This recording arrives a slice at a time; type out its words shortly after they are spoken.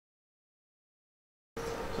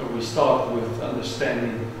So we start with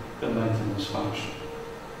understanding the maintenance function.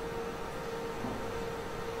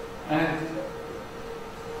 And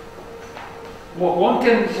one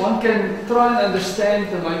can try and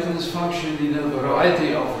understand the maintenance function in a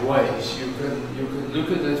variety of ways. You can look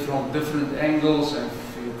at it from different angles, and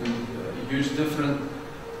you can use different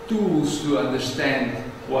tools to understand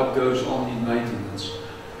what goes on in maintenance.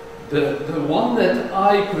 The one that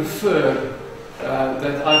I prefer,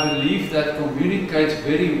 that I believe that communicates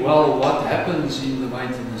very well what happens in the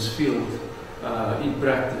maintenance field in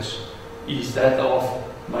practice, is that of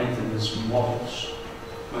maintenance models.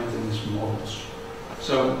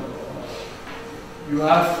 So you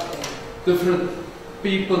have different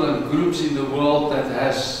people and groups in the world that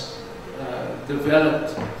has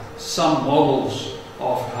developed some models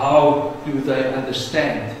of how do they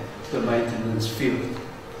understand the maintenance field.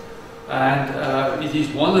 And it is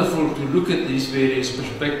wonderful to look at these various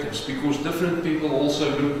perspectives, because different people also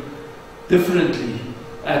look differently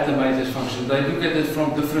at the maintenance function. They look at it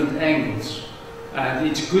from different angles. And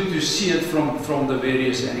it's good to see it from the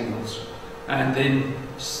various angles, and then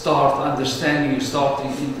start understanding and start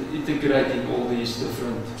integrating all these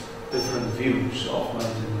different views of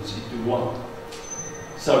maintenance into one.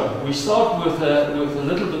 So we start with a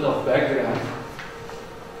little bit of background.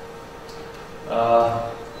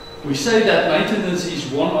 We say that maintenance is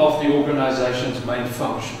one of the organization's main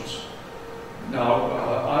functions. Now,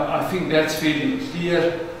 I think that's fairly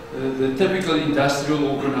clear. The typical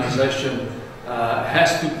industrial organization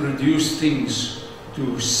has to produce things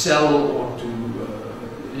to sell or to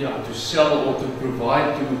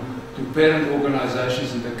provide to parent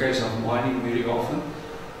organizations, in the case of mining very often.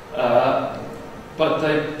 But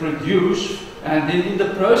they produce, and then in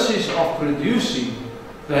the process of producing,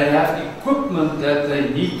 they have equipment that they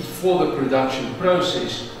need for the production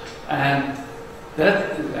process, and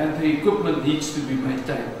the equipment needs to be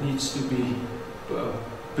maintained, needs to be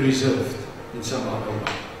preserved in some other way.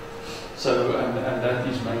 So, and that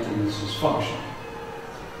is maintenance's function.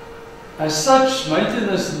 As such,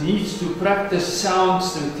 maintenance needs to practice sound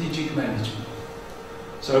strategic management.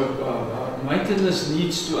 So, maintenance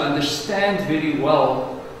needs to understand very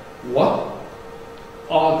well what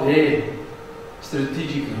are their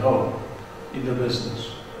strategic role in the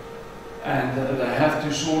business. And they have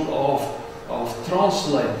to sort of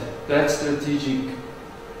translate that strategic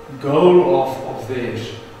goal of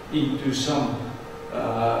theirs into some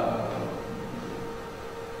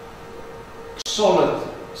solid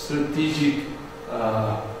strategic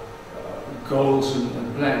goals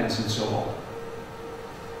and plans and so on.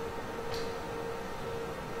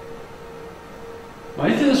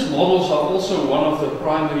 Maintenance models are also one of the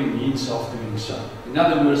primary means of doing so. In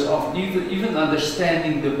other words, of even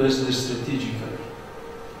understanding the business strategically.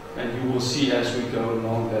 And you will see as we go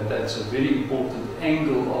along that that's a very important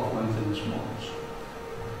angle of maintenance models.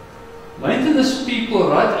 Maintenance people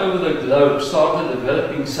right over the globe started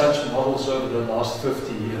developing such models over the last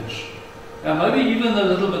 50 years. Now maybe even a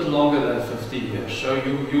little bit longer than 50 years. So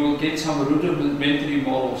you will get some rudimentary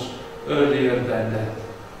models earlier than that.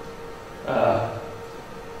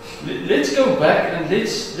 Let's go back and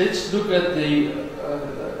let's look at the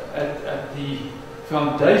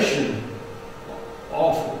foundation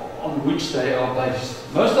on which they are based.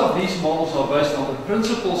 Most of these models are based on the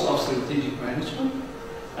principles of strategic management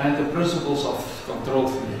and the principles of control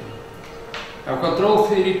theory. Now, control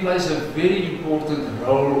theory plays a very important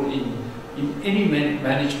role in any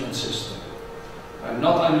management system.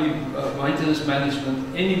 Not only maintenance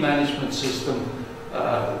management, any management system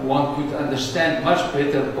one could understand much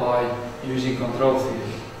better by using control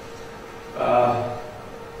theory.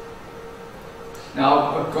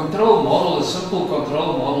 Now, a control model, a simple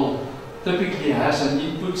control model, typically has an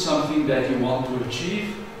input, something that you want to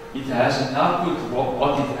achieve. It has an output,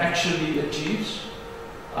 what it actually achieves.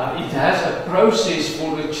 It has a process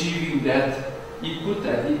for achieving that input.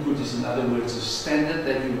 That input is, in other words, a standard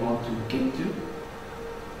that you want to get to.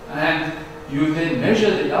 And you then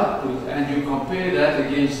measure the output and you compare that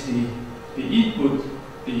against the input,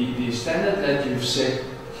 the standard that you've set,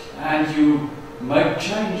 and you make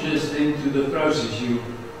changes then to the process. You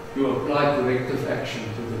apply corrective action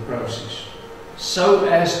to the process, so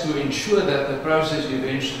as to ensure that the process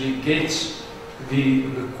eventually gets the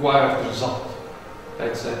required result.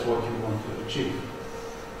 That's what you want to achieve.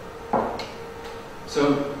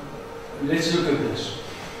 So let's look at this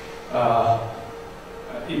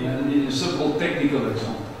in a simple technical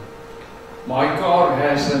example. My car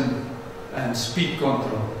has an speed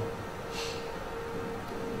control.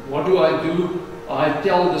 What do? I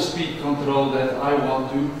tell the speed control that I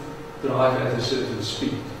want to drive at a certain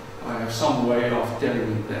speed. I have some way of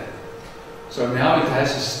telling it that. So now it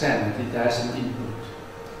has a standard, it has an input.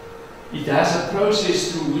 It has a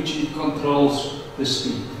process through which it controls the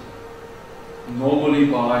speed, normally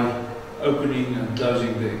by opening and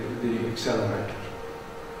closing the accelerator.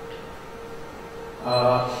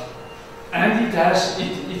 And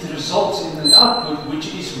it results in an output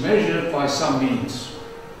which is measured by some means.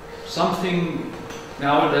 Something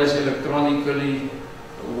nowadays electronically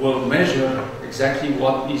will measure exactly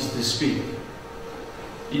what is the speed.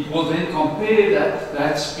 It will then compare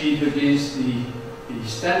that speed against the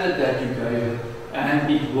standard that you gave it, and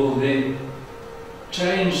it will then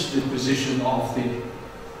change the position of the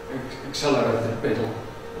accelerator pedal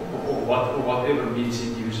or whatever means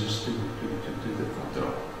it uses to the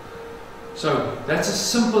control. So that's a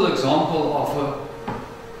simple example of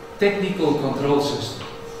a technical control system.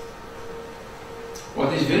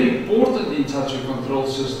 What is very important in such a control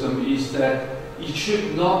system is that it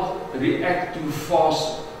should not react too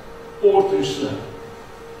fast or too slow.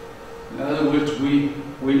 In other words,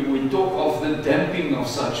 we talk of the damping of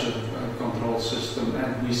such a control system,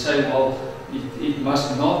 and we say, well, it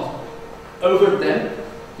must not overdamp,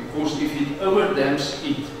 because if it overdamps,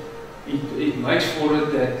 it makes for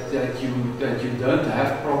it that you don't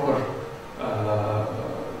have proper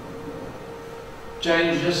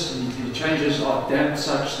changes. The changes are damped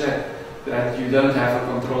such that you don't have a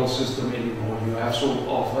control system anymore. You have sort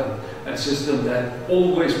of a system that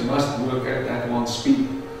always must work at that one speed.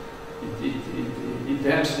 It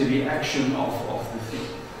damps the reaction of the thing.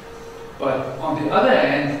 But on the other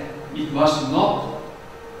hand, it must not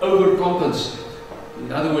overcompensate.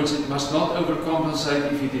 In other words, it must not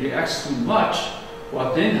overcompensate if it reacts too much.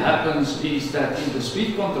 What then happens is that in the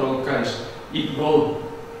speed control case, it will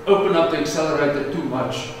open up the accelerator too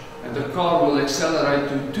much, and the car will accelerate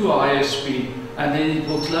to too high a speed, and then it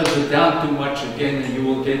will close it down too much again, and you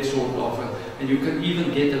will get sort of and you can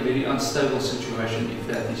even get a very unstable situation if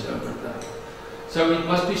that is overdone. So it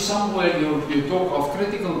must be somewhere you talk of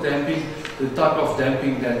critical damping, the type of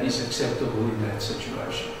damping that is acceptable in that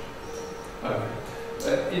situation. Okay.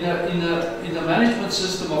 In a management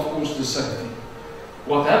system, of course, the same thing.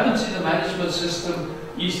 What happens in the management system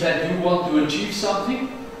is that you want to achieve something.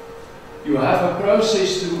 You have a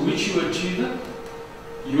process through which you achieve it.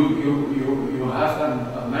 You have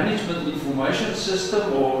a management information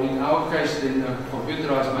system, or in our case, then a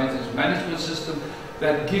computerized maintenance management system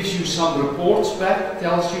that gives you some reports back,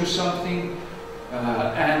 tells you something,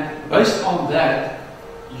 and based on that,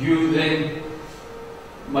 you then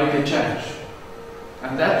make a change.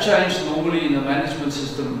 And that change normally in a management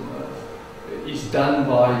system is done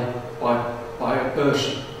by a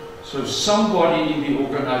person. So somebody in the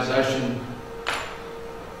organization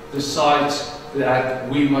decides that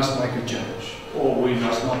we must make a change, or we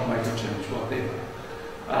must not make a change, whatever.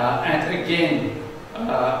 And again,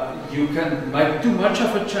 you can make too much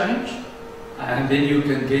of a change, and then you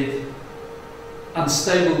can get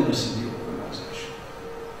unstableness in the organization.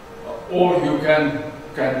 Or you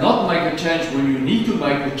cannot make a change when you need to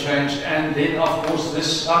make a change, and then of course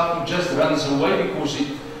this output just runs away because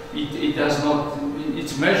it does not,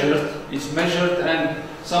 it's measured and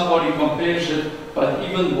somebody compares it, but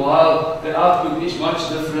even while the output is much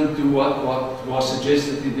different to what was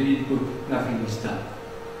suggested in the input, nothing is done.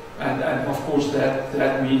 And of course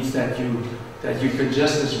that means that you can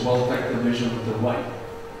just as well take the measurement away.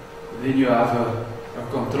 Then you have a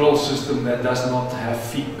control system that does not have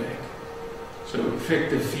feedback. So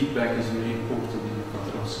effective feedback is very important in the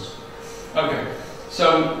control system. Okay,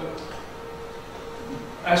 so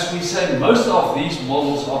as we say, most of these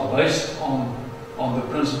models are based on the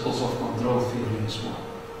principles of control theory as well.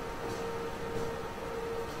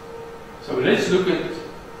 So let's look at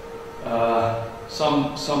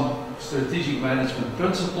some strategic management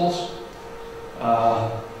principles.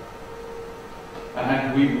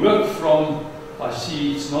 And we work from, I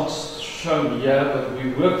see it's not shown here, but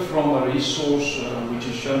we work from a resource which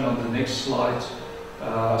is shown on the next slide,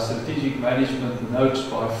 Strategic Management Notes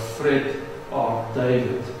by Fred R.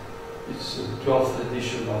 David. It's the 12th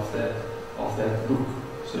edition of that book,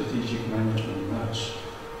 Strategic Management Notes.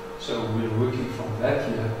 So we're working from that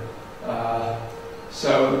here.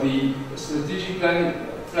 So the strategic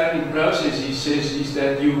planning process, he says, is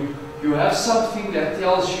that you have something that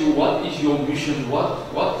tells you what is your mission, what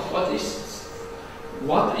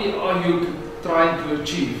are you trying to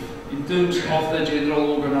achieve in terms of the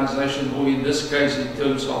general organization, or in this case in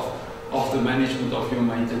terms of the management of your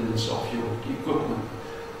maintenance of your equipment.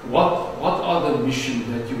 What are the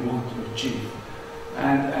mission that you want to achieve?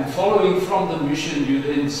 And following from the mission, you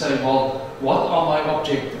then say, well, what are my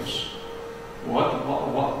objectives? What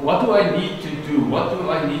do I need to do? What do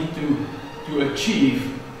I need to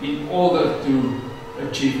achieve in order to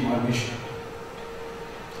achieve my mission.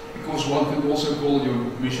 Because one could also call your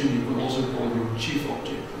mission, you could also call your chief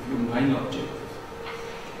objective, your main objective.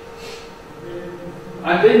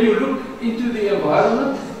 And then you look into the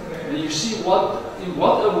environment and you see in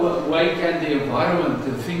what way can the environment,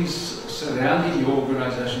 the things surrounding your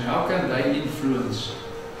organization, how can they influence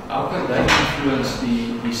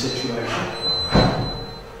the situation.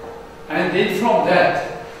 And then from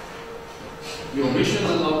that, your mission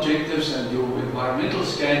and objectives and your environmental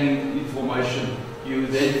scanning information, you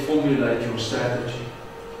then formulate your strategy.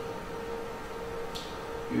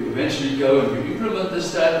 You eventually go and you implement the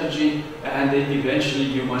strategy, and then eventually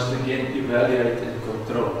you must again evaluate and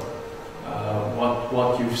control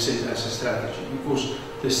what you've set as a strategy. Because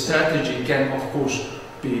the strategy can, of course,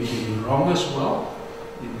 be wrong as well.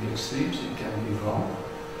 In the extremes, it can be wrong.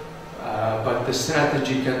 But the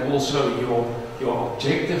strategy can also, your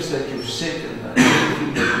objectives that you've set and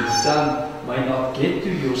everything that you've done may not get to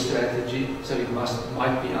your strategy, so it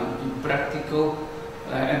might be impractical,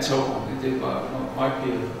 and so on. There might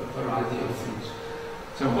be a variety of things.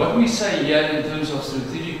 So what we say here in terms of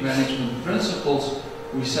strategic management principles,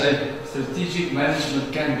 we say strategic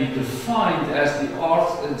management can be defined as the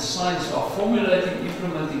art and science of formulating,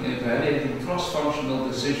 implementing, and evaluating cross-functional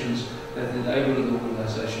decisions that enable an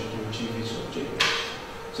organization to achieve its objectives.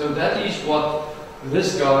 So that is what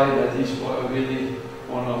this guy, that is really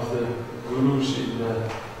one of the gurus in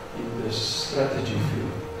the strategy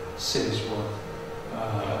field, says what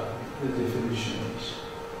the definition is.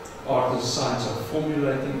 Art and science of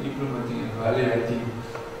formulating, implementing, and evaluating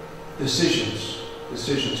decisions.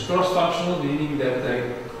 Cross-functional, meaning that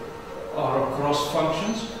they are across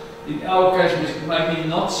functions. In our case, maybe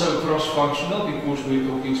not so cross-functional because we're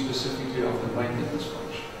talking specifically of the maintenance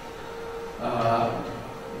function.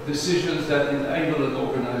 Decisions that enable an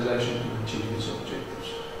organization to achieve its objectives.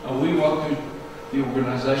 And we want the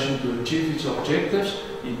organization to achieve its objectives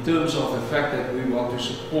in terms of the fact that we want to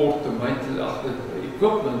support the maintenance of the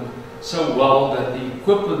equipment so well that the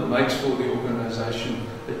equipment makes for the organization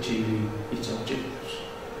achieving its objectives.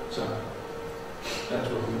 So that's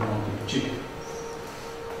what we want to achieve.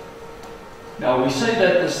 Now we say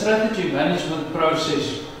that the strategy management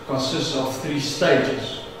process consists of 3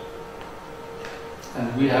 stages.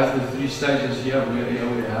 And we have the 3 stages here. Here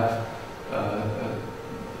we have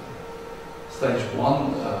stage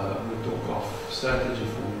 1, we talk of strategy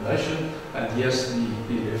formulation, and here's the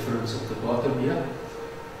reference at the bottom here.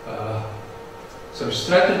 So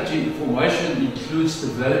strategy information includes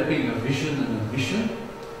developing a vision and a mission.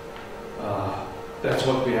 That's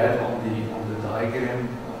what we had on the diagram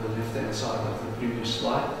on the left-hand side of the previous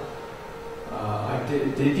slide.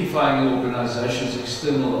 Identifying an organization's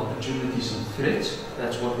external opportunities and threats.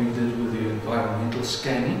 That's what we did with the environmental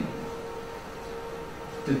scanning.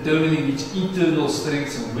 Determining its internal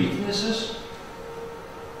strengths and weaknesses.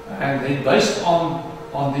 And then based on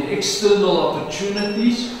the external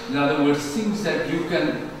opportunities, in other words, things that you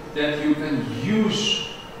can use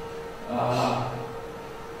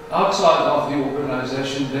outside of the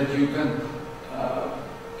organization, that you can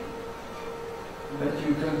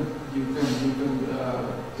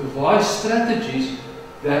devise strategies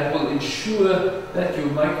that will ensure that you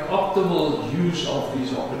make optimal use of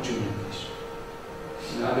these opportunities.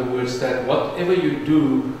 In other words, that whatever you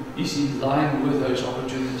do is in line with those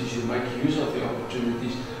opportunities, you make use of the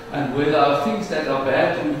opportunities, and where there are things that are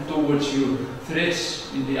bad towards you,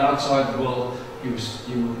 threats in the outside world, you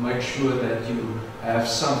make sure that you have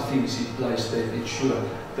some things in place that ensure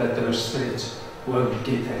that those threats won't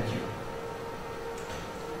get at you.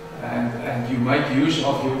 And you make use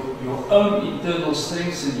of your own internal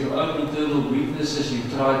strengths and your own internal weaknesses. You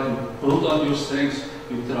try to build on your strengths,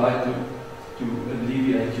 you try to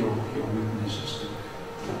alleviate your weaknesses, to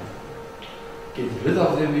get rid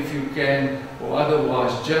of them if you can, or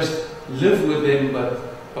otherwise just live with them,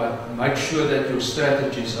 but make sure that your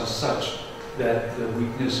strategies are such that the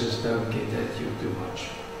weaknesses don't get at you too much.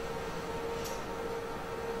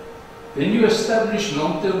 Then you establish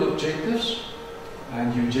long-term objectives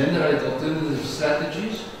and you generate alternative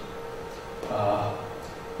strategies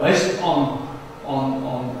based on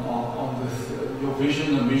your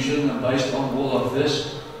vision and mission, and based on all of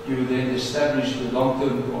this, you then establish the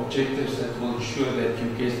long-term objectives that will ensure that you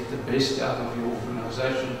get the best out of your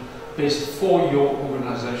organization, best for your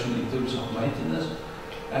organization in terms of maintenance,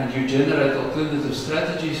 and you generate alternative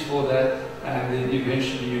strategies for that, and then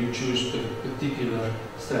eventually you choose the particular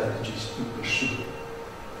strategies to pursue.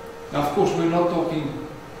 Now, of course, we're not talking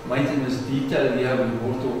maintenance detail here, we're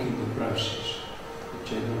more talking the process, the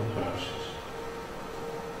general process.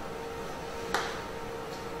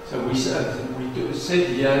 So we said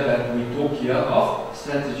here that we talk here of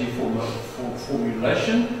strategy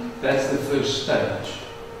formulation. That's the first stage,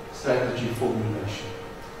 strategy formulation.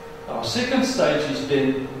 Our second stage is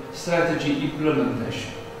then strategy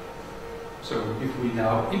implementation. So if we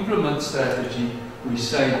now implement strategy, we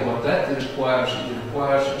say what that requires. It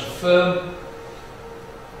requires a firm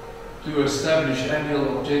to establish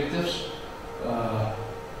annual objectives.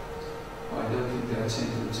 I don't think that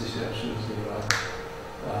sentence is absolutely right.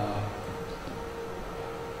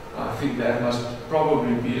 I think that must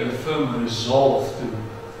probably be a firm resolve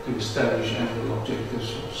to establish annual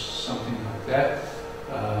objectives or something like that.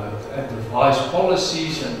 And devise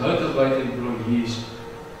policies and motivate employees,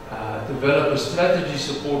 develop a strategy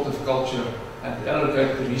supportive culture, and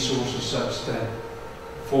allocate the resources such that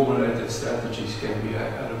formulated strategies can be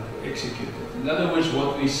executed. In other words,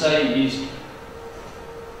 what we say is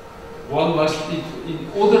one must,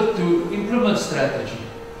 in order to implement strategy,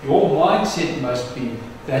 your mindset must be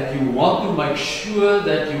that you want to make sure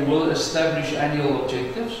that you will establish annual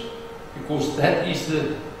objectives, because that is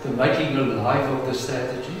the making alive of the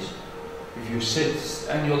strategies. If you set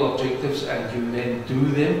annual objectives and you then do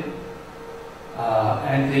them,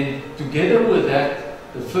 and then together with that,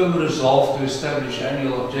 the firm resolve to establish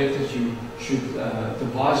annual objectives, you should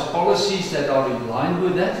devise policies that are in line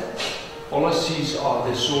with that. Policies are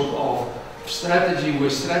the sort of strategy where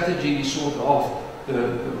strategy is sort of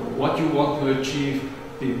what you want to achieve.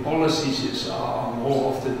 The policies are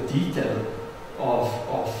more of the detail of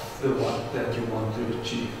the one that you want to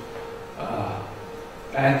achieve.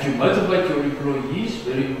 And you motivate your employees,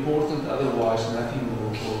 very important, otherwise nothing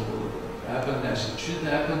will happen as it should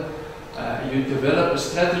happen. You develop a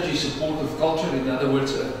strategy supportive culture, in other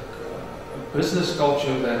words, a business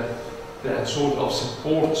culture that sort of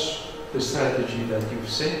supports the strategy that you've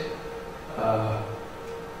set.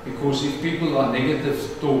 Because if people are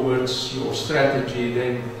negative towards your strategy,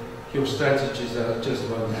 then your strategies just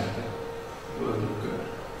won't matter, won't occur.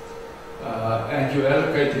 And you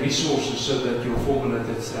allocate resources so that your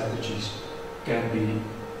formulated strategies can be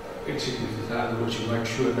executed. In other words, you make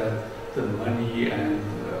sure that the money and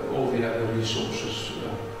all the other resources,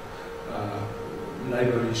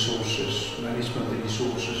 labor resources, management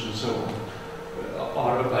resources and so on,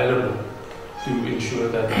 are available to ensure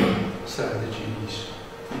that the strategy is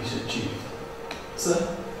achieved.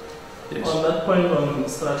 Sir, yes. On that point on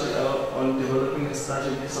strategy, on developing a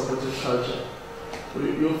strategy supportive culture,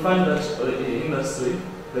 you'll find that in the industry,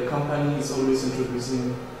 the company is always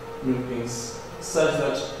introducing new things, such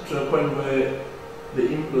that to a point where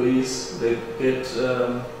the employees, they get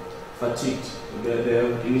fatigued. They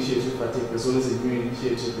have initiative fatigue. There's always a new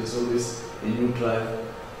initiative. There's always a new drive.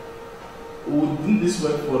 Wouldn't this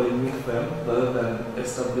work for a new firm rather than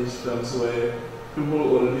established firms where people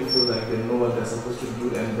already feel like they know what they're supposed to do,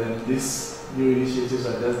 and then these new initiatives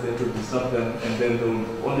are just there to disrupt them, and then they'll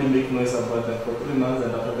only make noise about them for 3 months,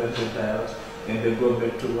 and after that they die out and they go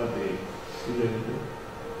back to what they usually do?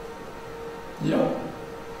 Yeah.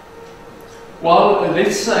 Well,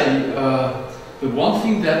 let's say the one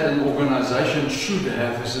thing that an organization should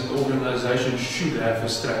have is an organization should have a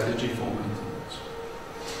strategy for maintenance.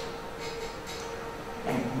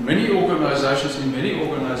 In many organizations,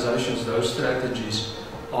 those strategies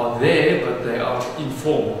are there, but they are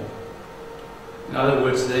informal. In other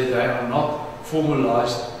words, they are not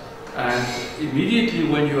formalized, and immediately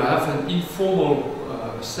when you have an informal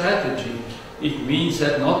strategy, it means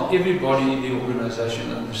that not everybody in the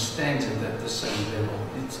organization understands it at the same level.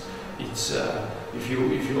 If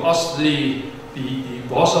you ask the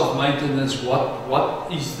boss of maintenance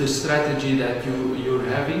what is the strategy that you're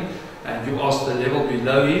having, and you ask the level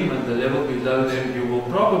below him and the level below them, you will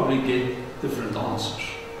probably get different answers.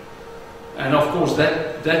 And of course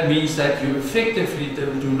that means that you effectively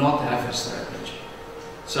do not have a strategy.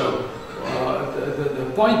 So the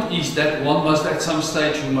point is that one must, at some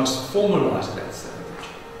stage, you must formalize that strategy.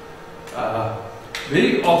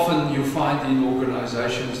 Very often you find in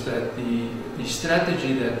organizations that the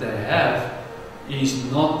strategy that they have is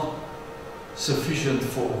not sufficient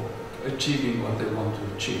for achieving what they want to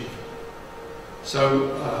achieve.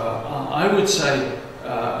 So I would say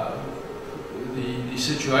the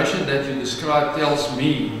situation that you describe tells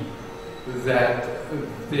me that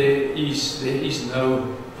there is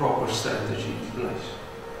no proper strategy in place,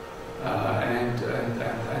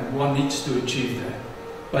 and one needs to achieve that.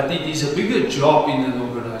 But it is a bigger job in an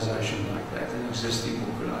organization like that, an existing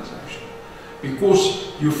organization, because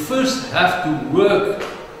you first have to work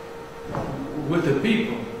with the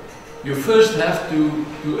people. You first have to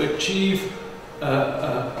achieve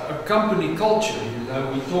a company culture. You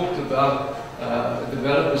know, we talked about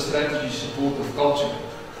develop a strategy supportive culture.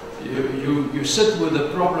 you sit with the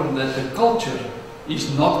problem that the culture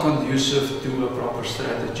is not conducive to a proper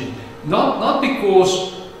strategy. Not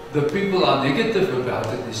because the people are negative about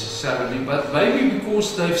it necessarily, but maybe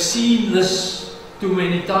because they've seen this too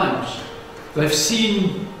many times. They've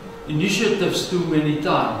seen initiatives too many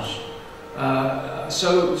times.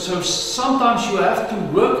 So sometimes you have to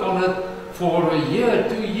work on it for a year,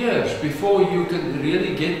 2 years, before you can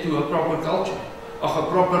really get to a proper culture, or a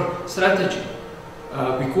proper strategy,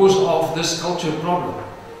 because of this culture problem.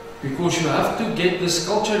 Because you have to get this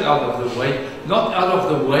culture out of the way, not out of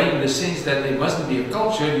the way in the sense that there mustn't be a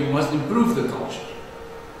culture, you must improve the culture.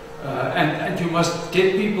 And you must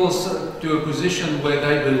get people to a position where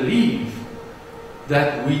they believe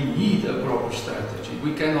that we need a proper strategy.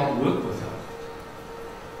 We cannot work without it.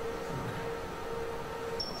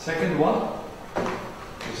 Second one,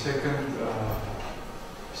 the second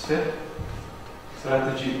step,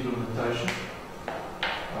 strategy implementation.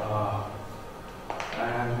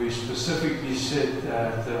 And we specifically said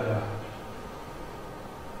that,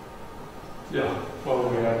 we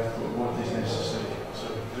had what is necessary. So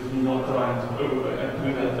let me not try and do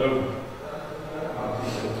that over. I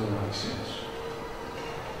think that will make sense.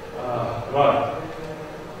 Right.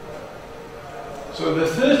 So the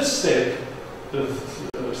third step, the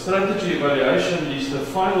strategy evaluation, is the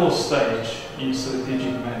final stage in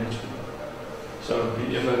strategic management. So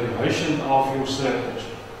the evaluation of your strategy.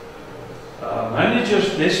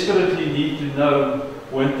 Managers desperately need to know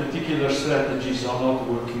when particular strategies are not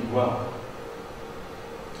working well.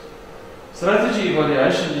 Strategy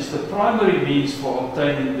evaluation is the primary means for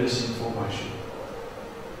obtaining this information.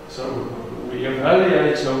 So we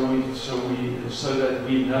evaluate so that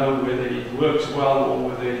we know whether it works well or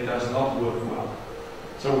whether it does not work well.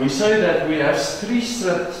 So we say that we have three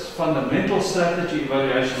fundamental strategy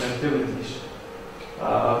evaluation activities.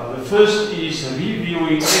 The first is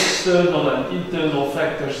reviewing external and internal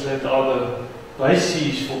factors that are the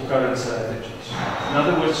bases for current strategies. In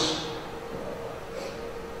other words,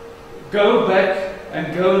 go back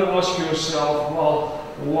and go and ask yourself, well,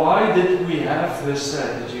 why did we have this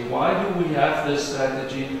strategy? Why do we have this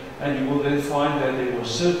strategy? And you will then find that there were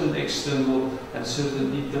certain external and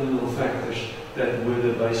certain internal factors that were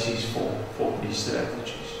the basis for these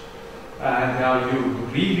strategies. And now you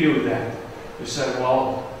review that. You say,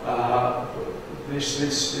 well,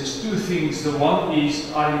 there's two things. The one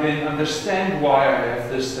is I then understand why I have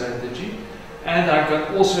this strategy, and I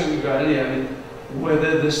can also evaluate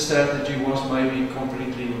whether this strategy was maybe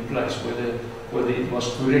completely in place, whether it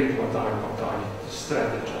was correct what I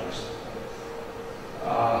strategized.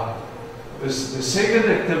 The second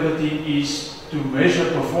activity is to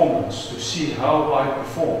measure performance, to see how I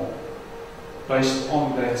perform based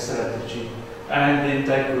on that strategy, and then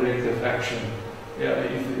take corrective action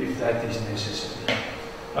if that is necessary.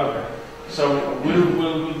 Okay, so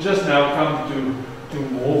we'll just now come to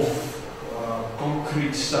more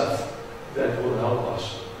concrete stuff that will help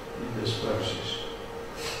us in this process.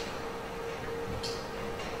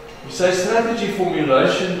 We say strategy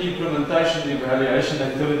formulation, implementation, evaluation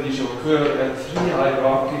activities occur at three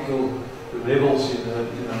hierarchical levels in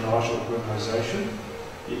a large organization.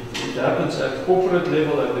 It happens at corporate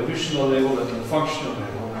level, at divisional level, and at functional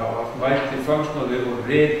level. Now, I've made the functional level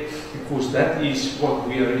red because that is what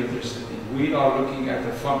we are interested in. We are looking at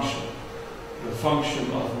the function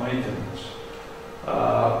of maintenance.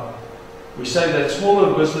 We say that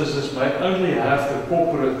smaller businesses may only have the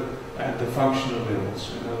corporate and the functional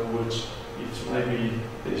levels. In other words, it's maybe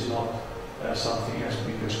there's not something as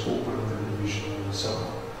big as corporate and divisional and so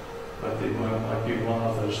on, but there might be one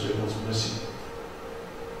of those levels missing.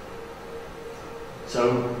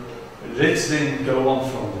 So let's then go on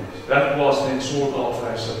from this. That was then sort of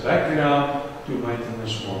as a background to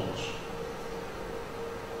maintenance models.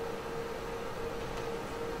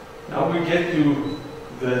 Now we get to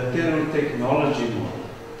the technology model.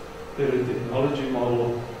 The technology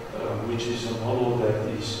model, which is a model that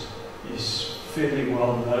is fairly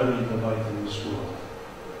well known in the maintenance world.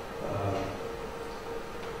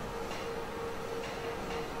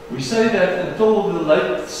 We say that until the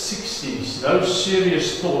late 60s, no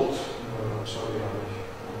serious thought. Sorry, I'm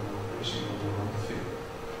pressing on the wrong thing.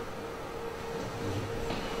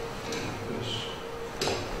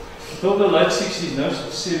 Until the late 60s, no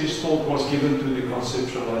serious thought was given to the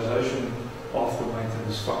conceptualization of the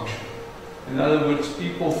maintenance function. In other words,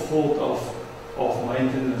 people thought of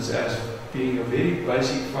maintenance as being a very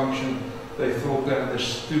basic function. They thought they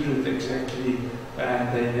understood it exactly,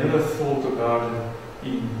 and they never thought about it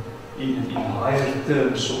in higher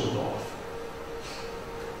terms, sort of.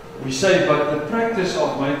 We say, but the practice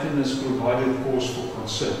of maintenance provided cause for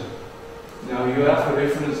concern. Now you have a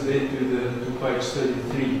reference there to page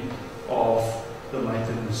 33 of the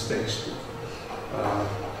maintenance textbook.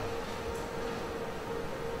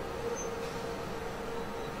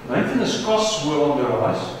 Maintenance costs were on the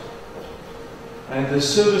rise, and the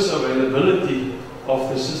service availability of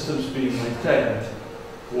the systems being maintained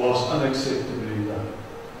was unacceptably low.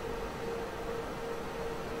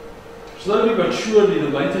 Slowly but surely, the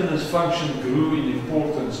maintenance function grew in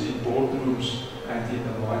importance in boardrooms and in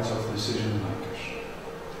the minds of decision makers.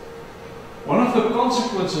 One of the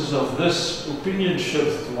consequences of this opinion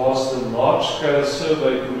shift was the large-scale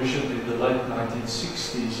survey commissioned in the late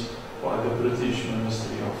 1960s by the British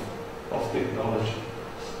Ministry of Technology.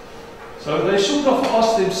 So they sort of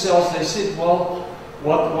asked themselves, they said, well,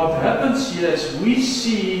 what happens here is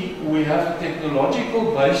we have a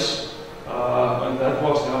technological base, and that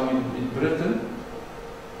was now in Britain.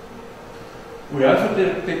 We have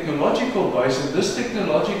a technological base, and this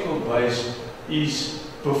technological base is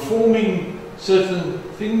performing certain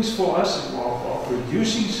things for us, or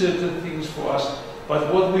producing certain things for us.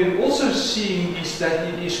 But what we're also seeing is that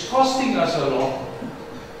it is costing us a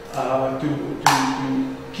lot to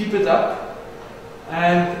keep it up,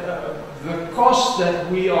 and the cost that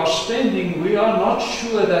we are spending, we are not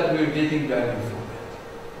sure that we're getting value for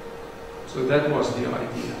that. So that was the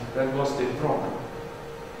idea. That was the problem.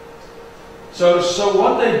 So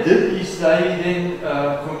what they did is they then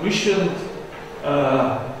commissioned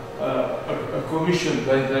a commission.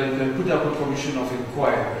 They put up a commission of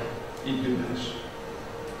inquiry into this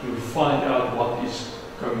to find out what is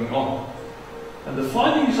going on. And the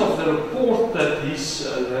findings of the report that this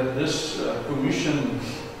commission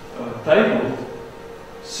tabled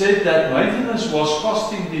said that maintenance was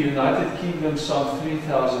costing the United Kingdom some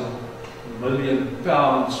 £3,000 million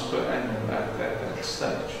per annum at that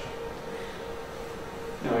stage.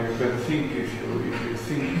 Now you can think, if you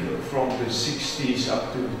think from the 60s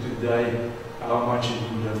up to today, how much it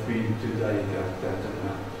would have been today, that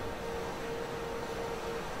amount.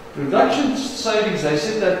 Production savings, they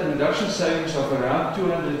said that production savings of around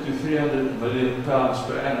 200 to 300 million pounds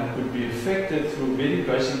per annum could be effected through very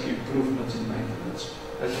basic improvements in maintenance.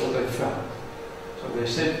 That's what they found. So they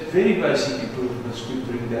said very basic improvements could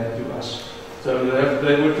bring that to us. So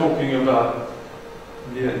they were talking about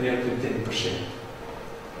near to 10%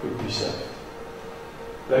 could be saved.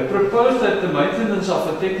 They proposed that the maintenance of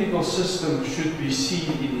a technical system should be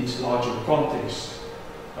seen in its larger context.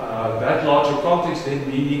 That larger context then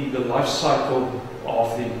meaning the life cycle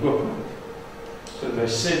of the equipment. So they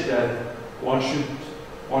said that one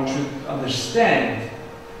should understand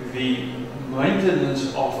the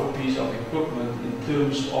maintenance of a piece of equipment in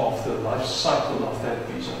terms of the life cycle of that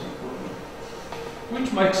piece of equipment,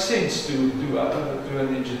 which makes sense to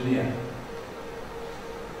an engineer.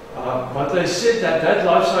 But they said that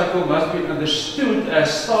life cycle must be understood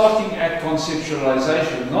as starting at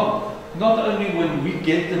conceptualization, not only when we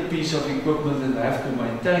get the piece of equipment and have to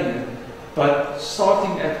maintain it, but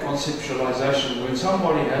starting at conceptualization, when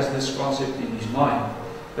somebody has this concept in his mind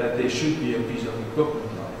that there should be a piece of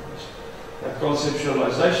equipment like this. That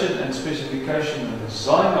conceptualization and specification and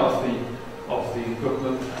design of the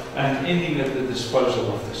equipment, and ending at the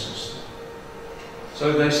disposal of the system.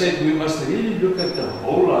 So they said we must really look at the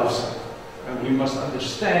whole life cycle, and we must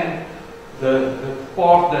understand the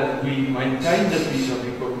part that we maintain the piece of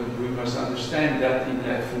equipment. We must understand that in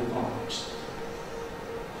that full context.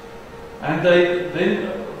 And they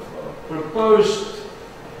then proposed,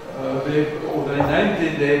 they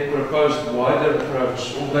named their proposed wider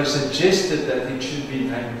approach, or they suggested that it should be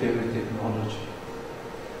named Terratechnology.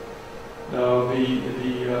 Now the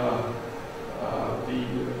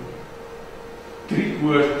Greek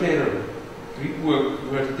word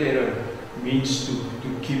terror means to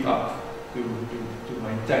keep up, to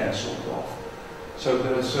maintain, sort of. So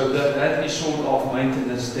that is sort of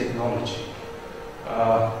maintenance technology.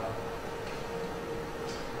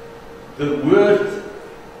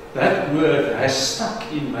 That word has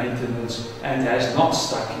stuck in maintenance and has not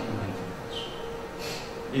stuck in maintenance.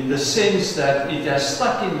 In the sense that it has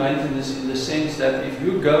stuck in maintenance, in the sense that if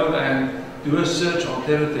you go and do a search on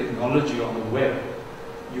Terratechnology on the web,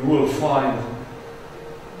 you will find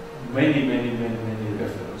many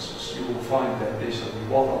references. You will find that there's a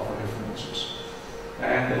lot of references.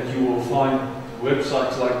 And that you will find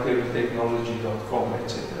websites like terratechnology.com,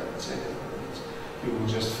 etc., etc. You will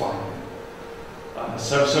just find them.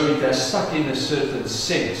 So it has stuck in a certain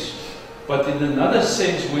sense. But in another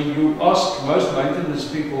sense, when you ask most maintenance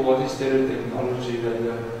people what is Terratechnology, they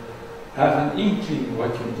have an inkling what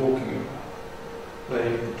you're talking about.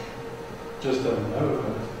 They just don't know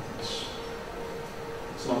about it.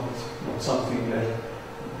 It's not something that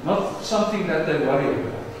not something that they worry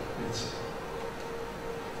about.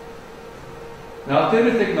 Now,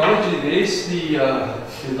 Terratechnology, there's the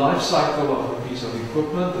life cycle of a piece of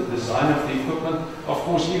equipment, the design of the equipment. Of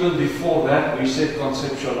course, even before that, we said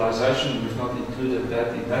conceptualization. We've not included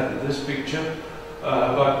that in this picture.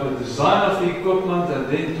 But the design of the equipment, and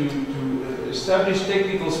then to establish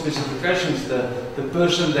technical specifications, the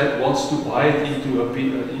person that wants to buy it into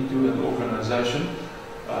an organization,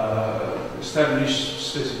 establish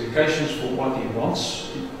specifications for what he wants.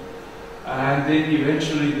 And then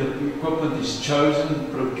eventually the equipment is chosen,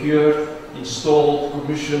 procured, installed,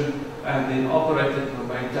 commissioned, and then operated,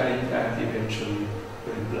 maintained, and eventually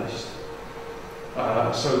replaced.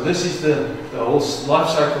 So this is the whole life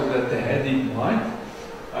cycle that they had in mind.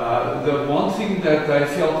 The one thing that they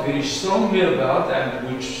felt very strongly about, and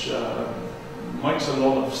which makes a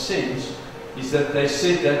lot of sense, is that they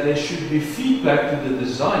said that there should be feedback to the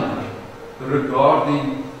designer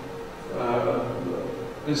regarding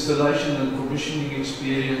installation and commissioning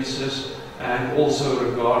experiences, and also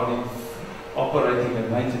regarding operating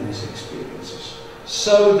and maintenance experiences,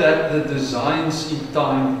 so that the designs in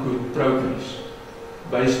time could progress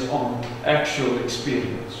based on actual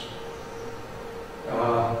experience.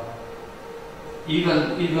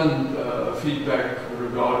 Even feedback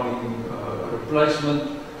regarding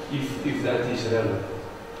replacement, if that is relevant.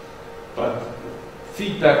 But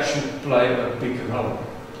feedback should play a big role.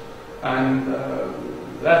 And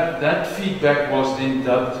that feedback was then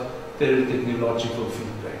dubbed Terratechnological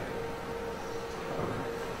feedback. Okay.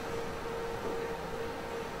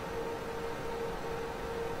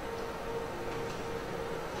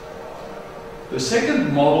 The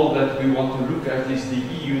second model that we want to look at is the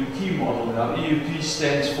EUT model. Now, EUT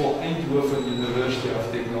stands for Eindhoven University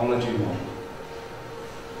of Technology model.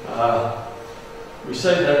 We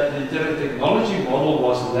say that the Terratechnology model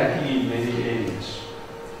was lacking in many areas.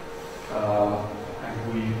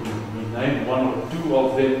 And we named one or two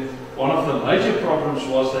of them. One of the major problems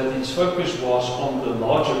was that its focus was on the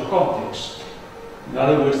larger context. In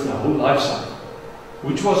other words, the whole life cycle,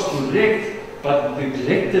 which was correct, but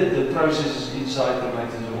neglected the processes inside the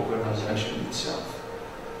maintenance organization itself.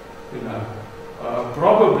 You know,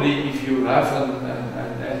 probably if you have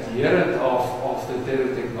an adherent of the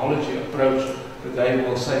Terratechnology approach, they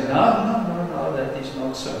will say, no, that is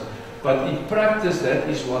not so. But in practice, that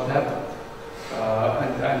is what happened.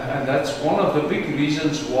 And that's one of the big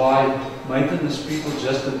reasons why maintenance people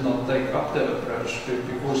just did not take up the approach,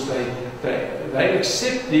 because they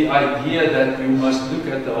accept the idea that you must look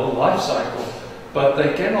at the whole life cycle, but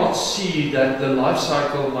they cannot see that the life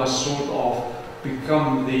cycle must sort of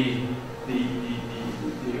become the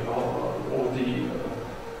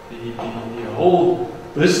whole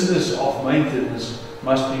business of maintenance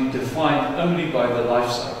must be defined only by the life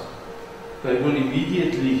cycle. They will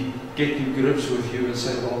immediately get to grips with you and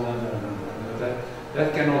say, well, no,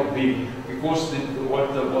 that cannot be. Because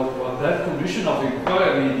what that Commission of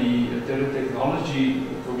Inquiry, the Terratechnology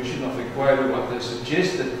Commission of Inquiry, what they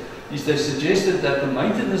suggested is they suggested that the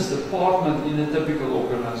maintenance department in a typical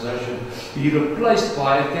organization be replaced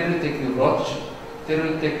by a Terratechnology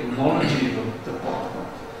department,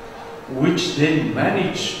 which then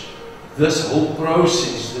manage this whole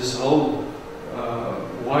process, this whole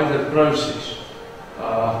wider process.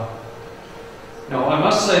 Now, I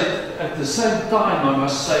must say, at the same time, I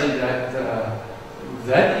must say that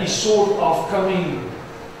that is sort of coming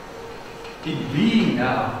in being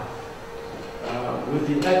now with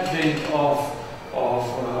the advent of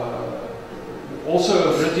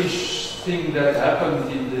also a British thing that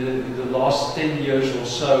happened in the last 10 years or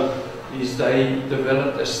so, is they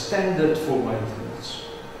developed a standard for maintenance,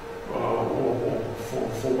 or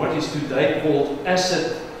for what is today called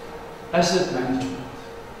asset management.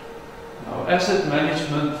 Now, asset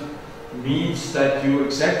management means that you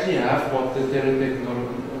exactly have what the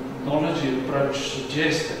Terratechnology approach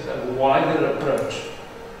suggested, a wider approach.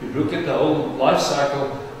 You look at the whole life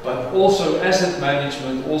cycle, but also asset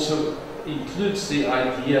management also includes the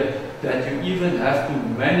idea that you even have to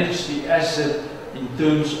manage the asset in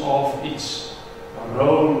terms of its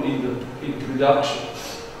role in production.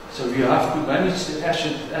 So you have to manage the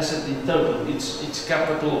asset in total, its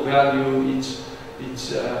capital value, its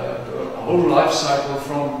whole life cycle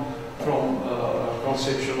from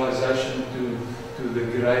conceptualization to the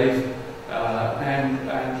grave,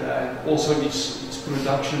 and also its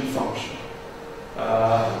production function.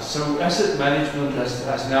 So asset management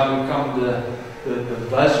has now become the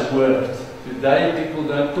buzzword. Today people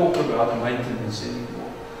don't talk about maintenance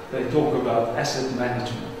anymore. They talk about asset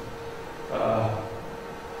management.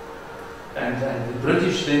 And the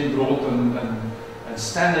British then brought a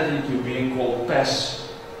standard into being called PAS,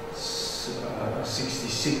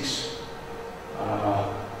 66.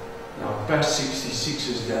 Now, past 66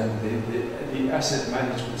 is then the asset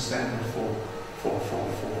management standard for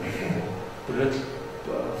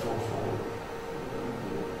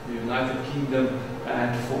the United Kingdom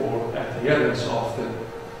and for adherence of the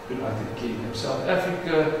United Kingdom. South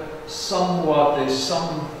Africa, somewhat, there's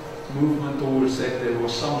some movement towards that. There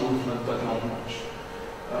was some movement, but not much.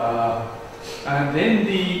 And then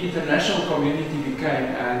the international community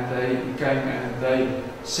came and they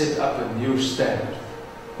set up a new standard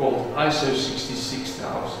called ISO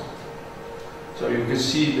 66000. So you can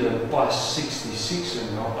see the PAS 66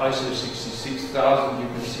 and now ISO 66000. You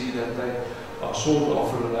can see that they are sort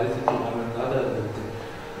of related to one another. That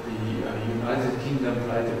the United Kingdom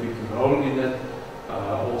played a big role in it.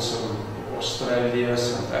 Also Australia,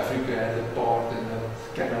 South Africa had a part in it,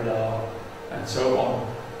 Canada, and so on.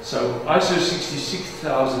 So ISO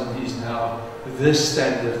 66000 is now the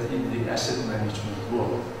standard in the asset management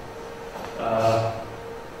world.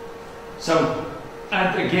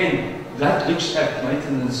 And again, that looks at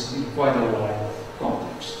maintenance in quite a wide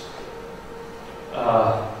context.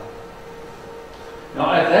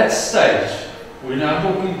 Now at that stage, we're now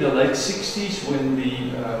talking the late 60s when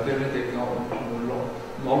the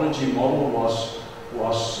technology model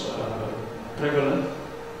was prevalent.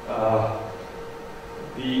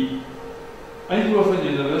 The Eindhoven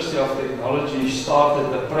University of Technology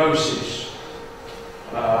started the process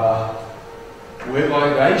whereby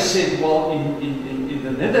they said, well, in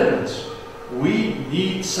the Netherlands, we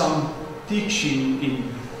need some teaching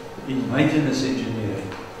in maintenance engineering.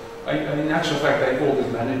 In actual fact, they called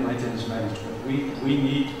it maintenance management. We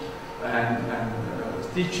need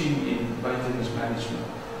teaching in maintenance management.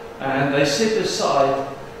 And they set aside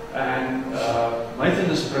a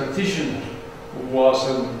maintenance practitioner who was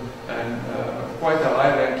quite a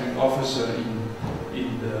high-ranking officer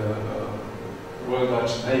in the Royal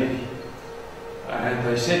Dutch Navy. And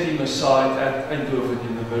they set him aside at Eindhoven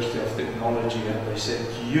University of Technology and they said,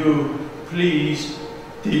 you please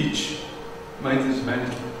teach maintenance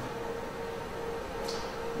management.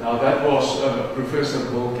 Now that was Professor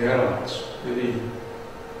Bill Gerhards,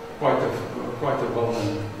 quite a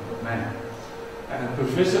well-known man. And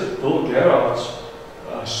Professor Bill Gerhards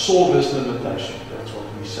saw this limitation, that's what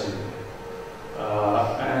we say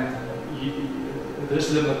there.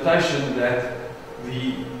 This limitation that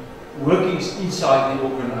the workings inside the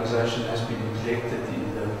organization has been neglected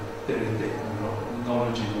in the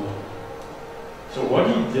technology model. So what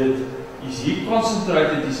he did is he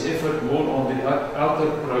concentrated his effort more on the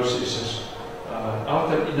outer processes,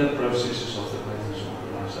 inner processes of the maintenance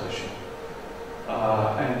organization.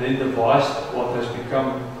 And then devised what has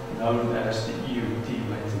become known as the EUT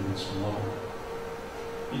maintenance model.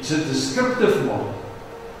 It's a descriptive model.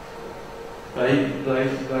 They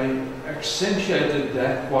accentuated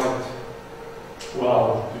that quite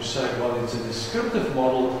well to say, well, it's a descriptive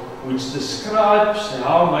model which describes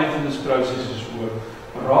how maintenance processes work,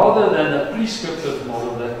 rather than a prescriptive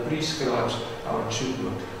model that prescribes how it should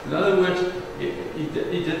work. In other words, it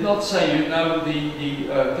did not say, the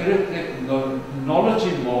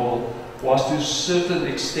technology model was to a certain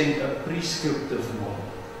extent a prescriptive model.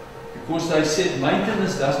 Because they said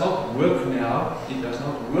maintenance does not work now, it does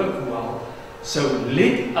not work well, so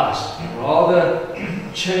let us rather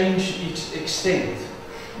change its extent,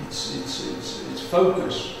 its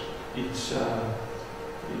focus, what's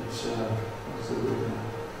the word now?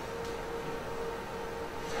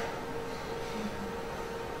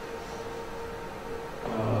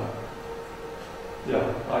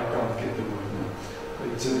 Yeah, I can't get the word now.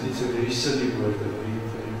 It's a very silly word, a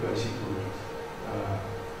very basic word.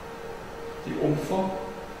 Die omvang?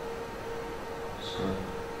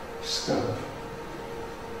 Scope.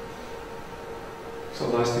 So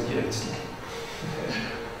last again.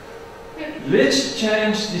 Let's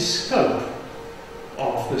change the scope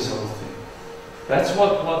of this whole thing. That's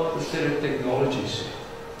what the technology said.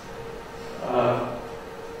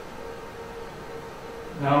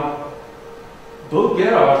 Now, Bill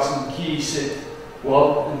Gerhards and Key said,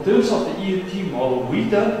 well, in terms of the EUT model, we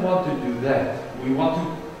don't want to do that. We want to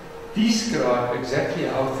describe exactly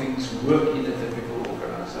how things work in a typical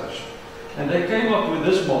organization. And they came up with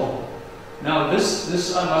this model. Now,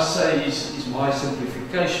 this I must say is my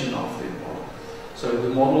simplification of the model. So the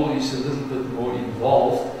model is a little bit more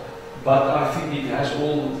involved, but I think it has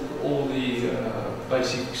all the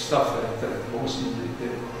basic stuff that was in the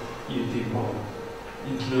EUT model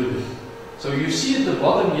included. So you see at the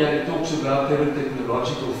bottom here, it talks about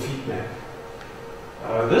technological feedback.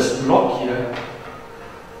 This block here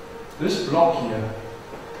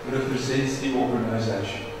represents the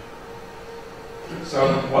organization. So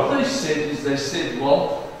what they said is, they said,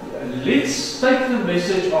 well, let's take the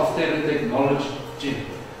message of Terra Technology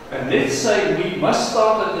and let's say we must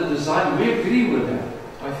start at the design. We agree with that.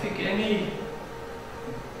 I think any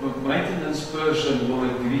maintenance person will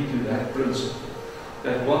agree to that principle,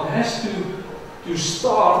 that one has to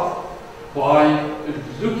start by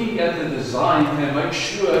looking at the design and make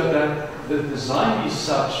sure that the design is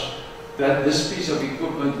such that this piece of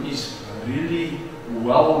equipment is really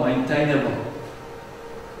well maintainable.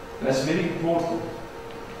 That's very important.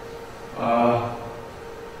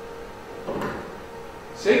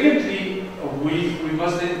 Secondly, we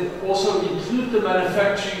must then also include the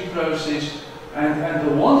manufacturing process, and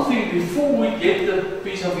the one thing, before we get the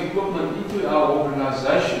piece of equipment into our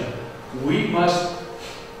organization, we must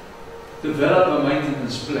develop a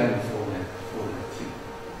maintenance plan for that thing.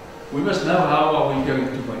 We must know how are we going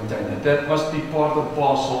to maintain it. That must be part and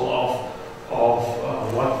parcel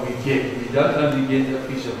of what we get. We don't only get a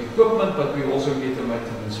piece of equipment, but we also get a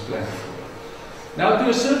maintenance plan for it. Now, to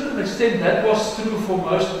a certain extent, that was true for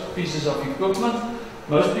most pieces of equipment.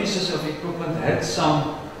 Most pieces of equipment had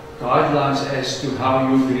some guidelines as to how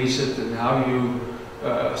you grease it and how you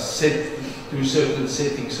do certain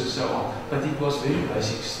settings and so on. But it was very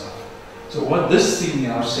basic stuff. So what this thing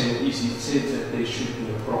now said is, it said that there should be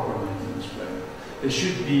a proper maintenance plan. There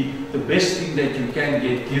should be the best thing that you can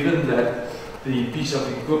get, given that the piece of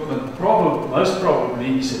equipment most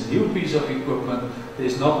probably is a new piece of equipment.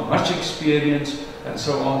 There's not much experience and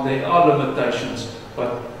so on. There are limitations,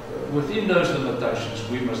 but within those limitations,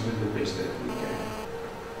 we must do the best that we can.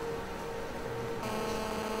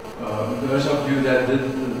 Those of you that did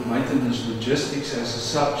maintenance logistics as a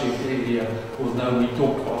subject area will know we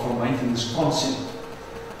talk of a maintenance concept.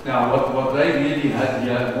 Now, what they really had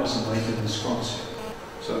here was a maintenance concept.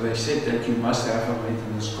 So they said that you must have a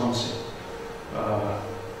maintenance concept.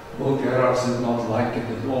 Bill Gerards did not like it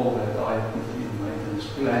at all that I put in maintenance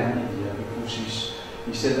plan in here, because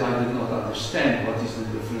he said I did not understand what is the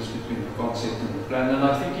difference between the concept and the plan, and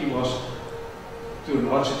I think he was, to a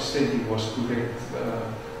large extent, he was correct.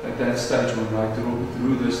 At that stage when I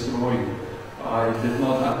drew this drawing, I did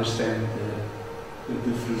not understand the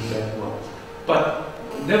difference that well. But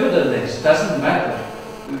nevertheless, it doesn't matter.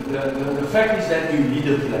 The fact is that you need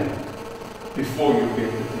a plan before you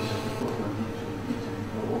get the piece of equipment into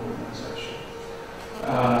your organization.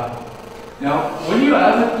 Now, when you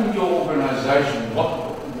have it in your organization,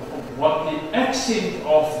 what the accent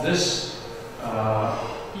of this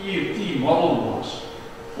EFT model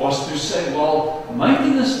was to say, well,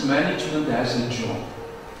 maintenance management has a job.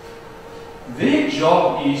 Their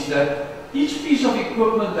job is that each piece of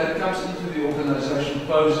equipment that comes into the organization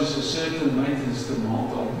poses a certain maintenance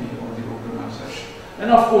demand on the organization. And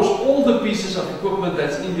of course, all the pieces of equipment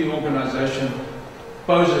that's in the organization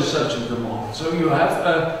poses such a demand. So you have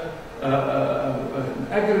an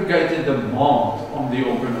aggregated demand on the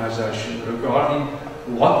organization regarding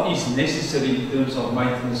what is necessary in terms of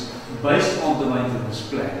maintenance based on the maintenance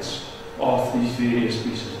plans of these various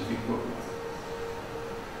pieces of equipment.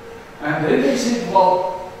 And then they said,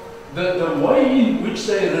 well, the way in which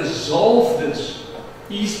they resolve this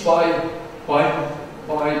is by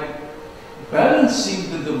balancing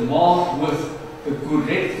the demand with the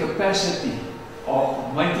correct capacity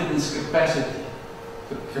of maintenance capacity,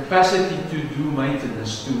 the capacity to do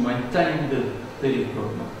maintenance, to maintain the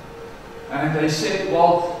equipment. And they said,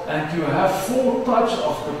 well, and you have 4 types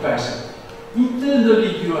of capacity.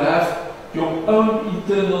 Internally, you have your own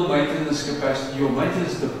internal maintenance capacity, your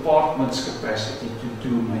maintenance department's capacity to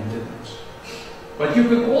do maintenance. But you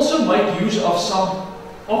can also make use of some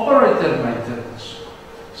operator maintenance.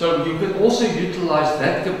 So you can also utilize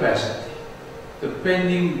that capacity,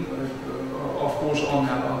 depending, of course, on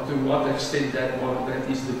to what extent that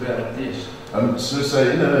is developed. Yes. So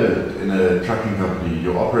in a trucking company,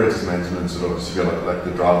 your operator's maintenance would obviously be like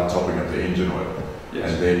the driver topping up the engine oil.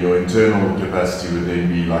 Yes. And then your internal capacity would then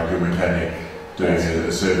be like your mechanic doing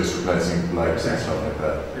a service, replacing blades and stuff like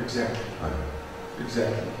that. Exactly.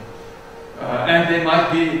 Exactly. And there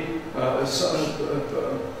might be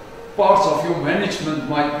parts of your management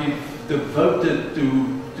might be devoted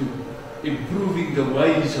to improving the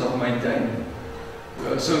ways of maintaining.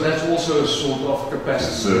 So that's also a sort of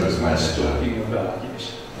capacity service manager talking about.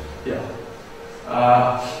 Yes. Yeah.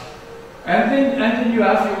 And then you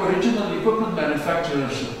have your original equipment manufacturer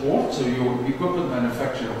support. So your equipment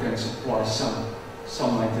manufacturer can supply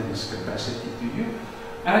some maintenance capacity to you,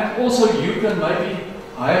 and also you can maybe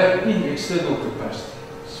hire in external capacity,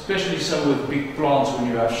 especially so with big plants when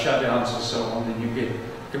you have shutdowns and so on, then you get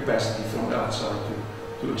capacity from outside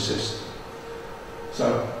to assist.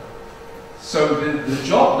 So So the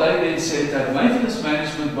job they then said that maintenance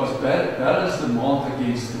management must balance demand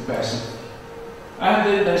against capacity. And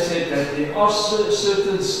then they said that there are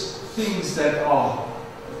certain things that are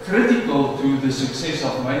critical to the success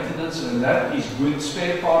of maintenance, and that is good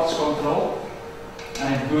spare parts control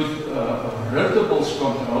and good rotables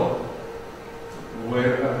control,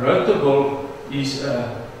 where a rotable is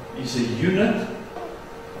a unit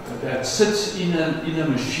that sits in a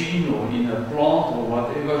machine or in a plant or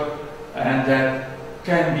whatever, and that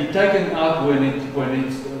can be taken out when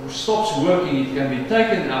it stops working. It can be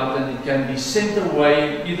taken out and it can be sent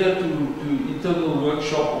away either to internal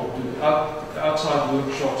workshop or to outside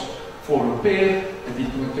workshops for repair, and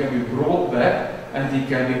it can be brought back and it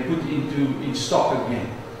can be put in stock again,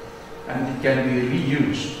 and it can be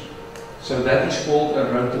reused. So that is called a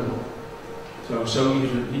rotable. So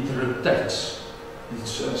it rotates.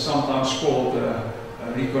 It's sometimes called a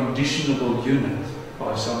reconditionable unit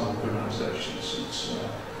by some organizations.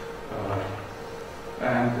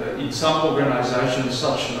 And in some organizations,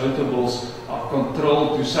 such rotables are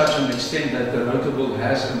controlled to such an extent that the rotable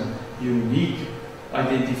has a unique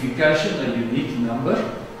identification, a unique number,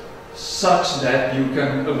 such that you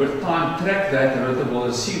can over time track that rotable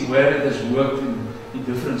and see where it has worked in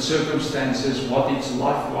different circumstances, what its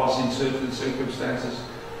life was in certain circumstances,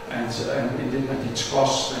 and its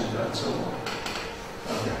cost and so on.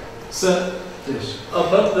 Okay. So, yes.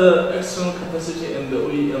 About the external capacity and the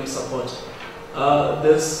OEM support,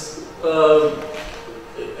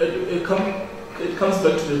 it comes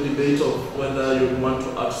back to the debate of whether you want to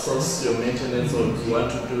outsource your maintenance or you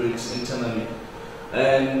want to do it internally.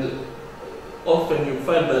 And often you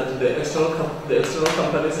find that the external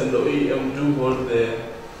companies and the OEM do hold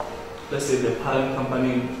let's say the parent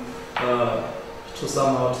company to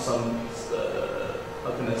somehow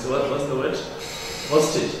how can I say, what's the word?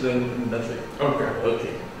 Hostage then in that way.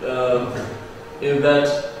 Okay. In that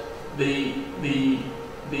they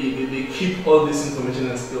keep all this information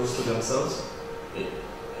and skills to themselves.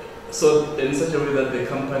 So in such a way that the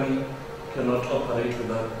company cannot operate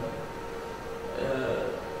without.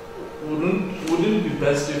 Wouldn't it be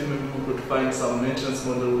best if maybe we could find some maintenance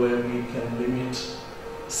model where we can limit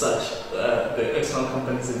such the external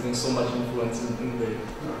companies having so much influence in the.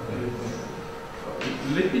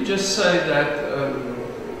 Let me just say that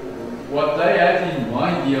what they had in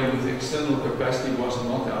mind here with external capacity was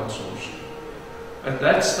not outsourcing. At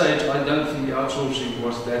that stage, I don't think outsourcing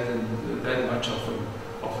was that much of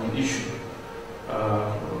an issue.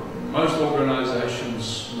 Most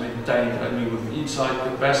organizations maintained only with inside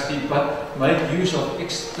capacity, but made use of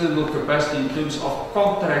external capacity in terms of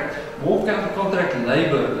more contract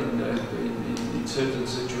labor in certain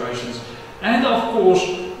situations, and of course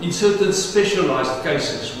in certain specialized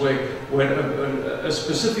cases where a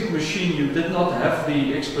specific machine you did not have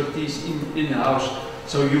the expertise in-house,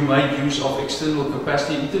 so you made use of external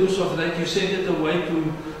capacity. In terms of that, you send it away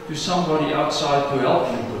to somebody outside to help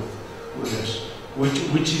you with this.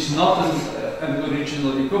 Which is not an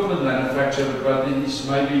original equipment manufacturer, but it is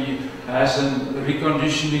maybe has a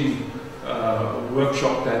reconditioning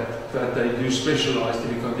workshop that they do specialized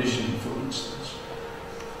reconditioning, for instance.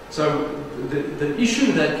 So the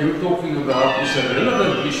issue that you're talking about is a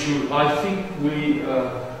relevant issue. I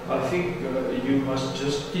think you must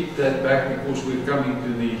just keep that back, because we're coming to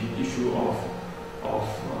the issue of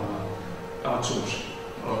outsourcing.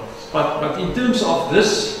 But in terms of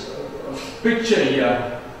this picture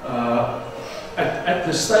here, at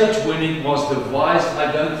the stage when it was devised,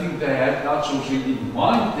 I don't think they had outsourcing in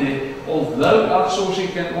mind there, although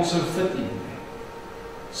outsourcing can also fit in there.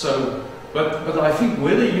 So, but I think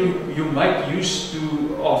whether you make use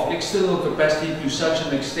of external capacity to such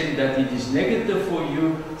an extent that it is negative for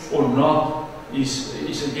you or not is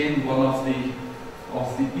again one of the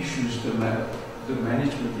issues, the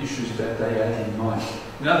management issues that they had in mind.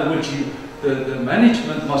 In other words, the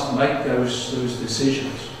management must make those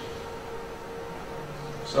decisions.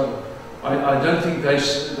 So I don't think they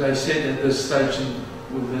said at this stage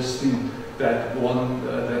with this thing that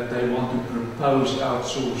they want to propose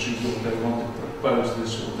outsourcing or they want to propose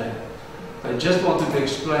this or that. They just wanted to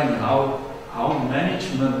explain how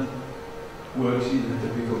management works in a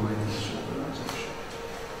typical maintenance organization.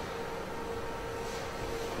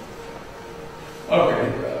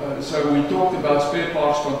 Okay, so we talked about spare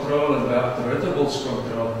parts control and about the rotables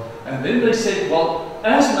control, and then they said, well,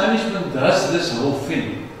 as management does this whole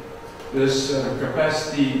thing, this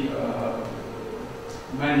capacity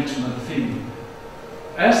management thing,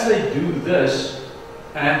 as they do this,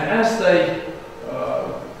 and as they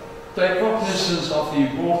take cognizance of the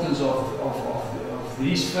importance of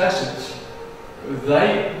these facets,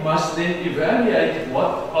 they must then evaluate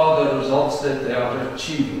what are the results that they are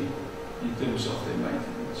achieving in terms of their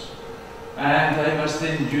maintenance. And they must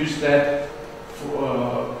then use that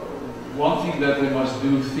for one thing that they must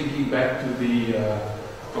do, thinking back to the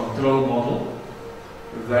control model.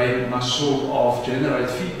 They must sort of generate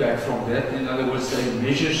feedback from that. In other words, they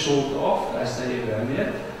measure sort of as they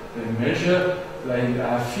evaluate. They measure, they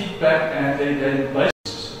have feedback, and they then base.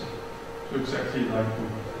 So exactly like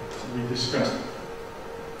we discussed.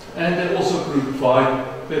 And they also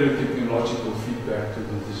provide technological feedback to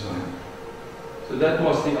the designer. So that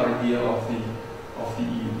was the idea of the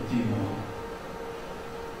EUT model.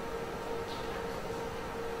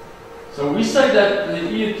 So we say that the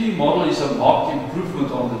EUT model is a marked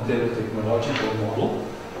improvement on the technological model,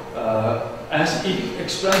 as it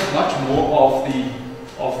explains much more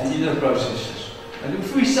of the inner processes. And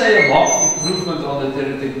if we say a marked improvement on the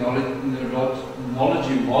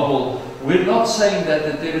technology model, we're not saying that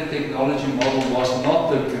the technology model was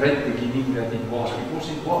not the great beginning that it was, because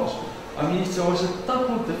it was. I mean, it was a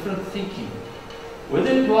total different thinking.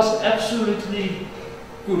 Whether it was absolutely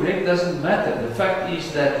correct doesn't matter. The fact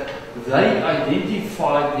is that they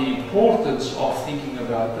identified the importance of thinking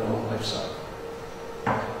about the whole life cycle.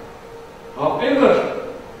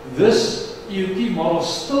 However, this EUT model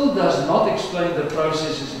still does not explain the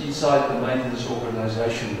processes inside the maintenance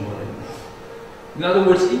organization well enough. In other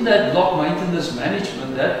words, in that block maintenance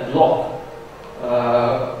management, that block,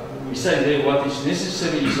 we say there what is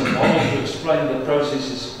necessary is a model to explain the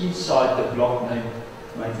processes inside the block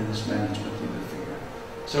maintenance management in the figure.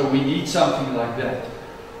 So we need something like that.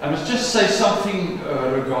 I must just say something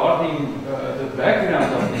regarding the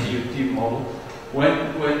background of the EUT model. When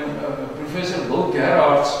Professor Will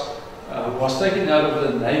Gerhards was taken out of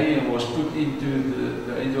the Navy and was put into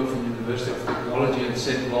the Eindhoven University of Technology and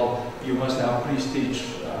said, well, you must now please teach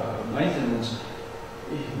maintenance.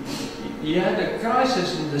 He had a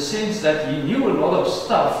crisis in the sense that he knew a lot of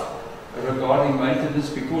stuff regarding maintenance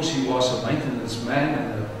because he was a maintenance man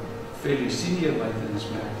and a fairly senior maintenance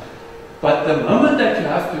man. But the moment that you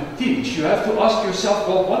have to teach, you have to ask yourself,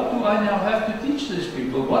 well, what do I now have to teach these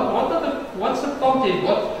people? What's the content?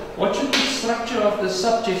 What should the structure of the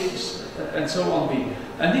subject and so on be?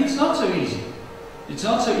 And it's not so easy. It's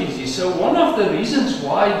not so easy. So one of the reasons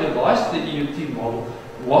why I devised the EUT model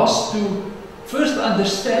was to first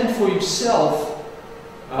understand for himself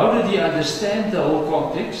how did he understand the whole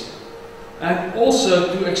context, and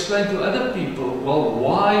also to explain to other people, well,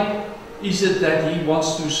 why is it that he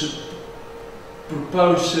wants to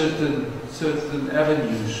propose certain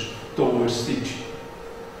avenues towards teaching.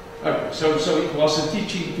 Okay, so it was a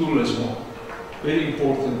teaching tool as well. Very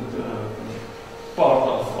important part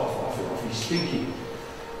of his thinking.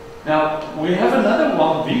 Now, we have another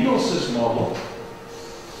one, Wiegels' model.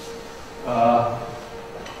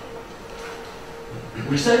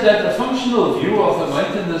 We say that a functional view of the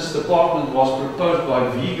maintenance department was proposed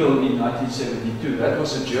by Wiegel in 1972. That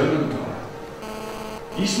was a German guy.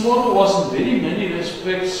 His model was in very many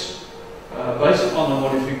respects based on a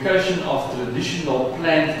modification of traditional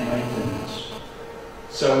plant maintenance.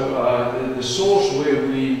 So the source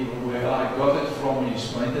where I got it from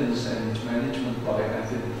is Maintenance and Management by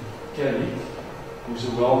Anthony Kelly, who's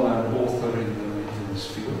a well-known author in the maintenance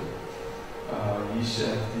field. He's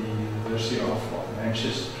at the University of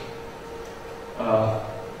Manchester.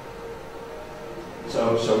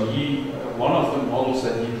 So he, one of the models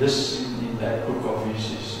that he lists in that book of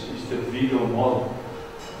his is the Wiegel model.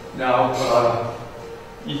 Now,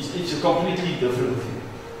 it's a completely different thing.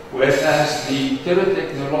 Whereas the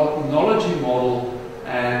technology model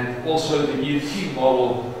and also the EUT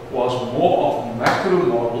model was more of macro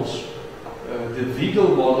models, the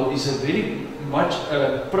Wiegel model is a very much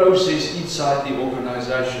a process inside the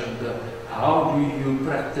organization. How do you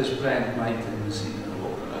practice plant maintenance in an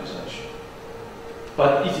organization?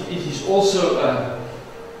 But it is also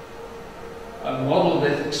a model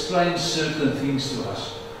that explains certain things to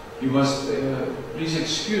us. You must please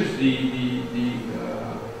excuse the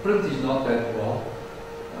print is not that well,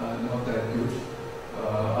 not that good.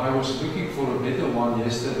 I was looking for a better one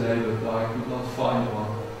yesterday, but I could not find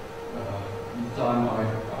one. In time, I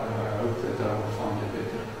hope that I will find a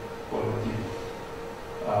better quality.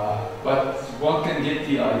 But one can get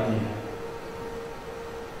the idea.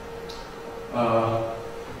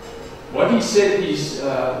 What he said is,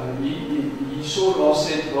 he sort of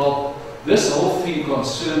said, well, this whole thing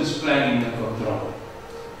concerns planning and control.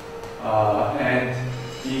 And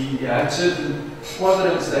he had certain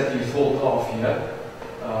quadrants that he thought of here.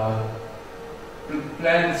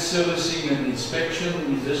 Planned servicing and inspection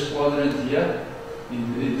in this quadrant here.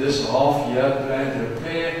 In this half here, planned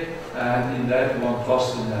repair, and in that one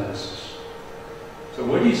cost analysis. So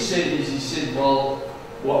what he said is, he said, well,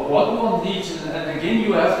 what one needs, and again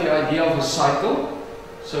you have the idea of a cycle.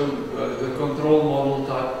 So the control model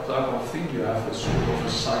type of thing, you have a sort of a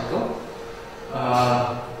cycle.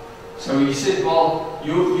 So he said, well,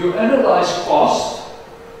 you analyze cost.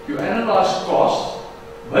 You analyze cost.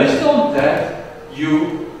 Based on that,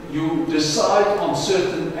 you decide on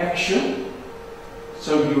certain action.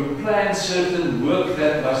 So you plan certain work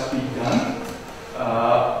that must be done.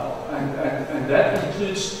 And that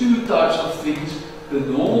includes two types of things. The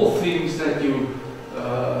normal things that you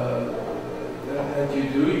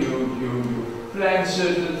do, you plan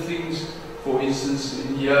certain things. For instance,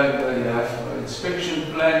 in here you have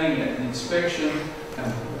inspection planning and inspection,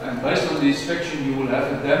 and based on the inspection you will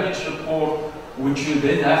have a damage report, which you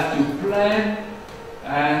then have to plan,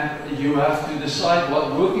 and you have to decide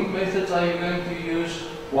what working methods are you going to use,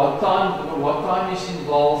 what time is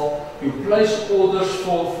involved. You place orders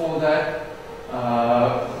for that.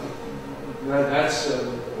 That's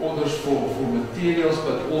orders for materials,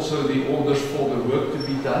 but also the orders for the work to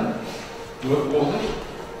be done, work orders.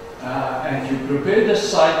 And you prepare the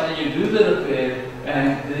site and you do the repair,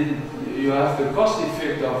 and then you have the cost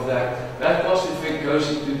effect of that. That cost effect goes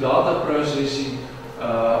into data processing,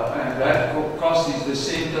 and that cost is the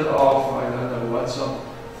center of, I don't know what,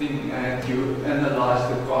 something, and you analyze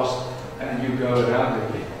the cost and you go around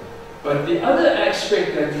again. But the other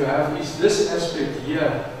aspect that you have is this aspect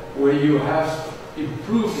here, where you have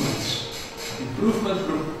improvements,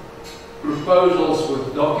 proposals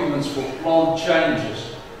with documents for plant changes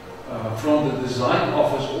from the design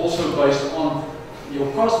office, also based on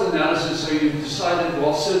your cost analysis. So you've decided,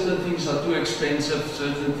 well, certain things are too expensive,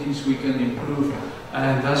 certain things we can improve,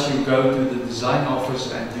 and thus you go to the design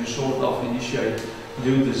office and you sort of initiate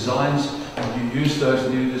new designs, and you use those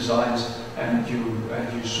new designs, and you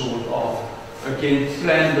sort of again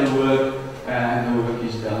plan the work, and the work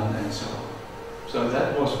is done, and so on. So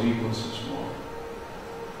that was Wiegels's model.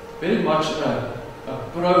 Very much a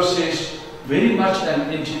process, very much an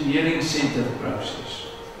engineering-centered process.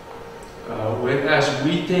 Whereas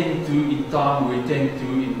we tend to,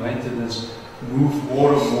 in maintenance, move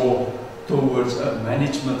more and more towards a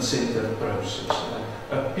management-centered process,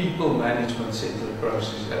 a people management-centered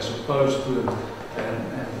process, as opposed to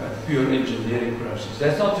a pure engineering process.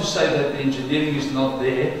 That's not to say that the engineering is not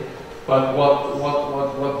there, but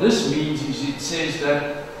what this means is it says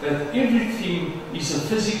that everything is a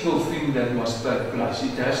physical thing that must take place.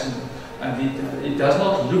 It doesn't, and it does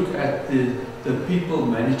not look at the people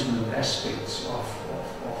management aspects of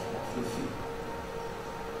the thing.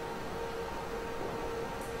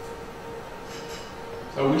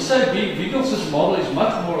 So we say Wiegels's model is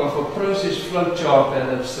much more of a process flow chart than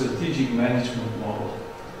a strategic management model.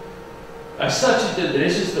 As such, it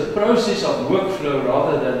addresses the process of workflow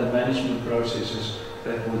rather than the management processes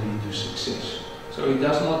that will lead to success. So it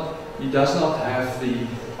does not have the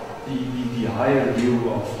higher view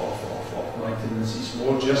of maintenance. It's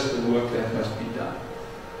more just the work that must be done.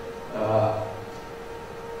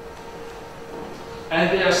 And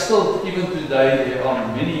there are still, even today, there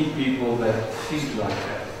are many people that think like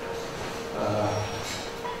that.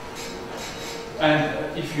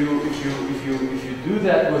 And if you do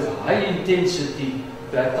that with high intensity,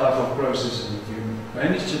 that type of process, and if you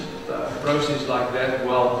manage a process like that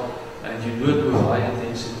well, and you do it with high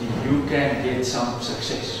intensity, you can get some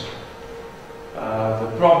success.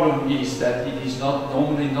 The problem is that it is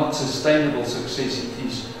normally not sustainable success. It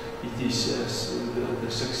is the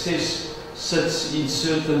success sits in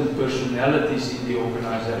certain personalities in the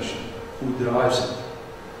organization who drives it.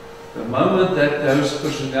 The moment that those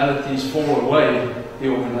personalities fall away, the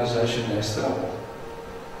organization has trouble.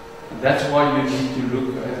 And that's why you need to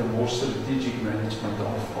look at a more strategic management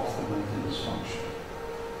of the maintenance function.